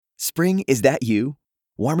Spring, is that you?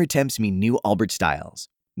 Warmer temps mean new Allbirds styles.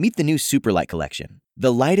 Meet the new Superlight collection,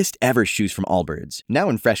 the lightest ever shoes from Allbirds, now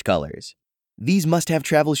in fresh colors. These must-have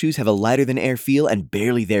travel shoes have a lighter-than-air feel and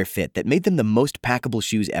barely there fit that made them the most packable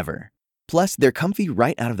shoes ever. Plus, they're comfy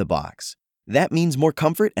right out of the box. That means more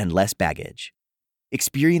comfort and less baggage.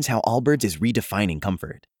 Experience how Allbirds is redefining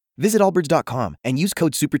comfort. Visit allbirds.com and use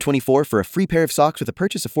code SUPER24 for a free pair of socks with a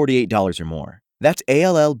purchase of $48 or more. That's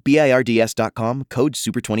ALLBIRDS.com, code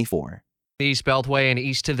SUPER24. The East Beltway and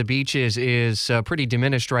east to the beaches is pretty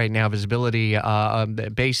diminished right now, visibility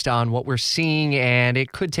based on what we're seeing, and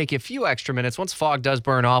it could take you a few extra minutes. Once fog does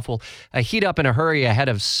burn off, we'll heat up in a hurry ahead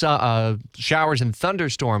of showers and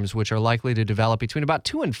thunderstorms, which are likely to develop between about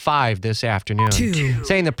 2 and 5 this afternoon.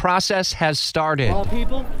 Saying the process has started. All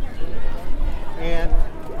people, and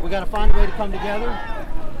we got to find a way to come together,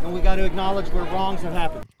 and we got to acknowledge where wrongs have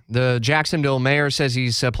happened. The Jacksonville mayor says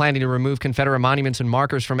he's planning to remove Confederate monuments and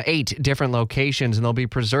markers from 8 different locations, and they'll be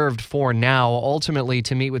preserved for now, ultimately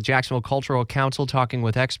to meet with Jacksonville Cultural Council, talking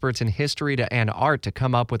with experts in history and art to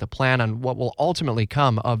come up with a plan on what will ultimately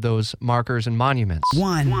come of those markers and monuments.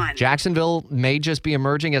 Jacksonville may just be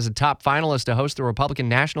emerging as a top finalist to host the Republican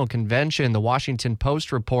National Convention. The Washington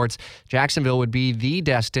Post reports Jacksonville would be the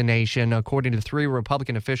destination, according to 3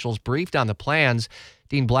 Republican officials briefed on the plans.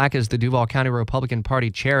 Dean Black is the Duval County Republican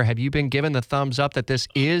Party chair. Have you been given the thumbs up that this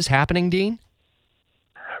is happening, Dean?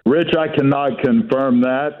 Rich, I cannot confirm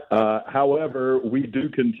that. However, we do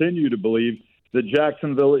continue to believe that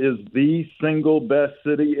Jacksonville is the single best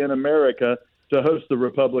city in America to host the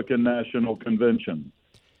Republican National Convention.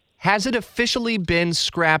 Has it officially been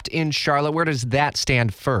scrapped in Charlotte? Where does that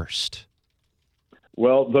stand first?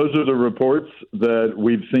 Well, those are the reports that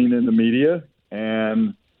we've seen in the media,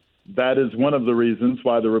 and that is one of the reasons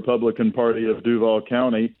why the Republican Party of Duval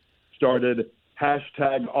County started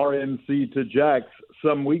hashtag RNC to Jax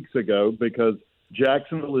some weeks ago, because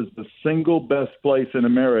Jacksonville is the single best place in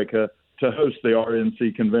America to host the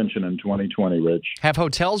RNC convention in 2020, Rich. Have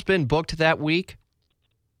hotels been booked that week?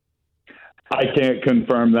 I can't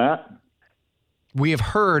confirm that. We have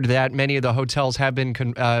heard that many of the hotels have been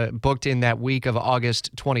booked in that week of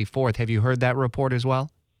August 24th. Have you heard that report as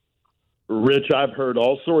well? Rich, I've heard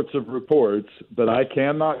all sorts of reports, but I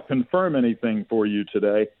cannot confirm anything for you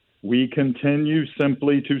today. We continue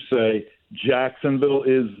simply to say Jacksonville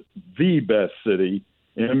is the best city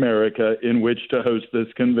in America in which to host this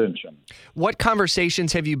convention. What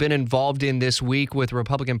conversations have you been involved in this week with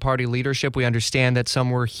Republican Party leadership? We understand that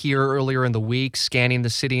some were here earlier in the week scanning the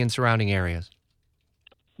city and surrounding areas.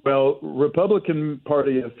 Well, Republican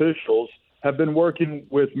Party officials have been working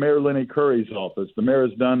with Mayor Lenny Curry's office. The mayor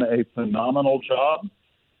has done a phenomenal job,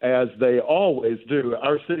 as they always do.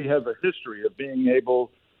 Our city has a history of being able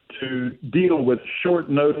to deal with short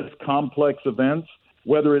notice, complex events,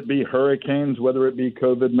 whether it be hurricanes, whether it be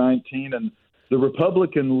COVID-19. And the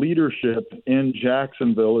Republican leadership in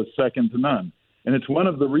Jacksonville is second to none. And it's one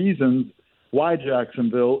of the reasons why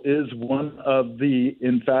Jacksonville is one of the,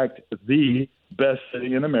 in fact, the best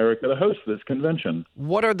city in America to host this convention.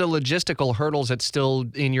 What are the logistical hurdles that still,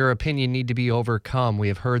 in your opinion, need to be overcome? We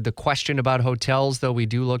have heard the question about hotels, though we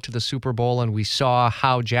do look to the Super Bowl, and we saw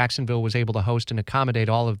how Jacksonville was able to host and accommodate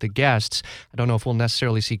all of the guests. I don't know if we'll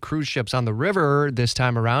necessarily see cruise ships on the river this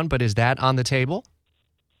time around, but is that on the table?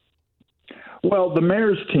 Well, the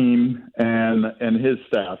mayor's team and his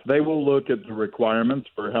staff, they will look at the requirements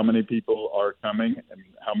for how many people are coming and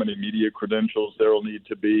how many media credentials there will need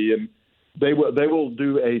to be, and they will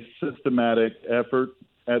do a systematic effort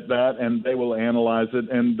at that, and they will analyze it,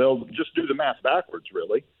 and they'll just do the math backwards,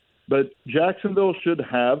 really. But Jacksonville should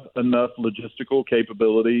have enough logistical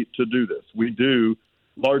capability to do this. We do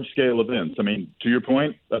large-scale events. I mean, to your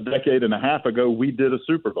point, a decade and a half ago, we did a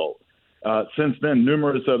Super Bowl. Since then,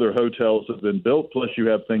 numerous other hotels have been built, plus you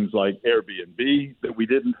have things like Airbnb that we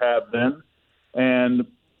didn't have then. And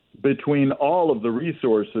between all of the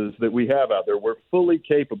resources that we have out there, we're fully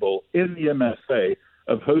capable in the MSA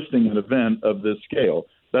of hosting an event of this scale.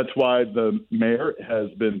 That's why the mayor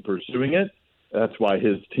has been pursuing it. That's why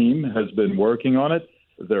his team has been working on it.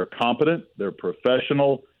 They're competent. They're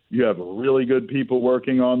professional. You have really good people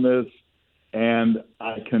working on this. And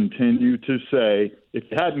I continue to say, if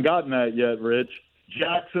you hadn't gotten that yet, Rich,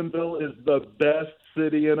 Jacksonville is the best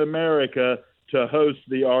city in America to host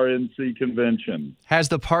the RNC convention. Has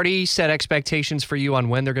the party set expectations for you on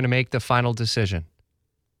when they're going to make the final decision?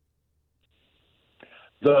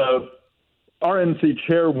 The RNC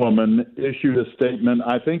chairwoman issued a statement,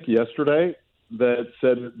 I think yesterday, that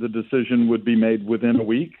said the decision would be made within a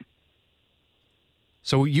week.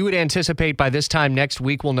 So you would anticipate by this time next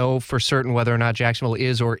week we'll know for certain whether or not Jacksonville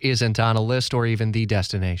is or isn't on a list or even the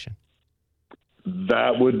destination.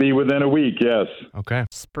 That would be within a week, yes. Okay.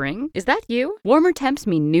 Spring? Is that you? Warmer temps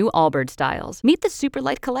mean new Allbirds styles. Meet the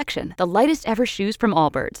Superlight Collection, the lightest ever shoes from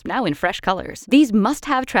Allbirds, now in fresh colors. These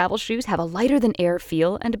must-have travel shoes have a lighter-than-air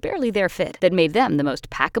feel and barely their fit that made them the most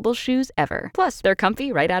packable shoes ever. Plus, they're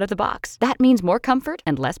comfy right out of the box. That means more comfort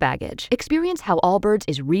and less baggage. Experience how Allbirds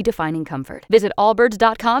is redefining comfort. Visit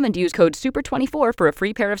allbirds.com and use code SUPER24 for a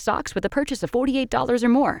free pair of socks with a purchase of $48 or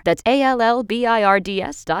more. That's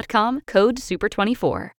ALLBIRDS.com, code SUPER24.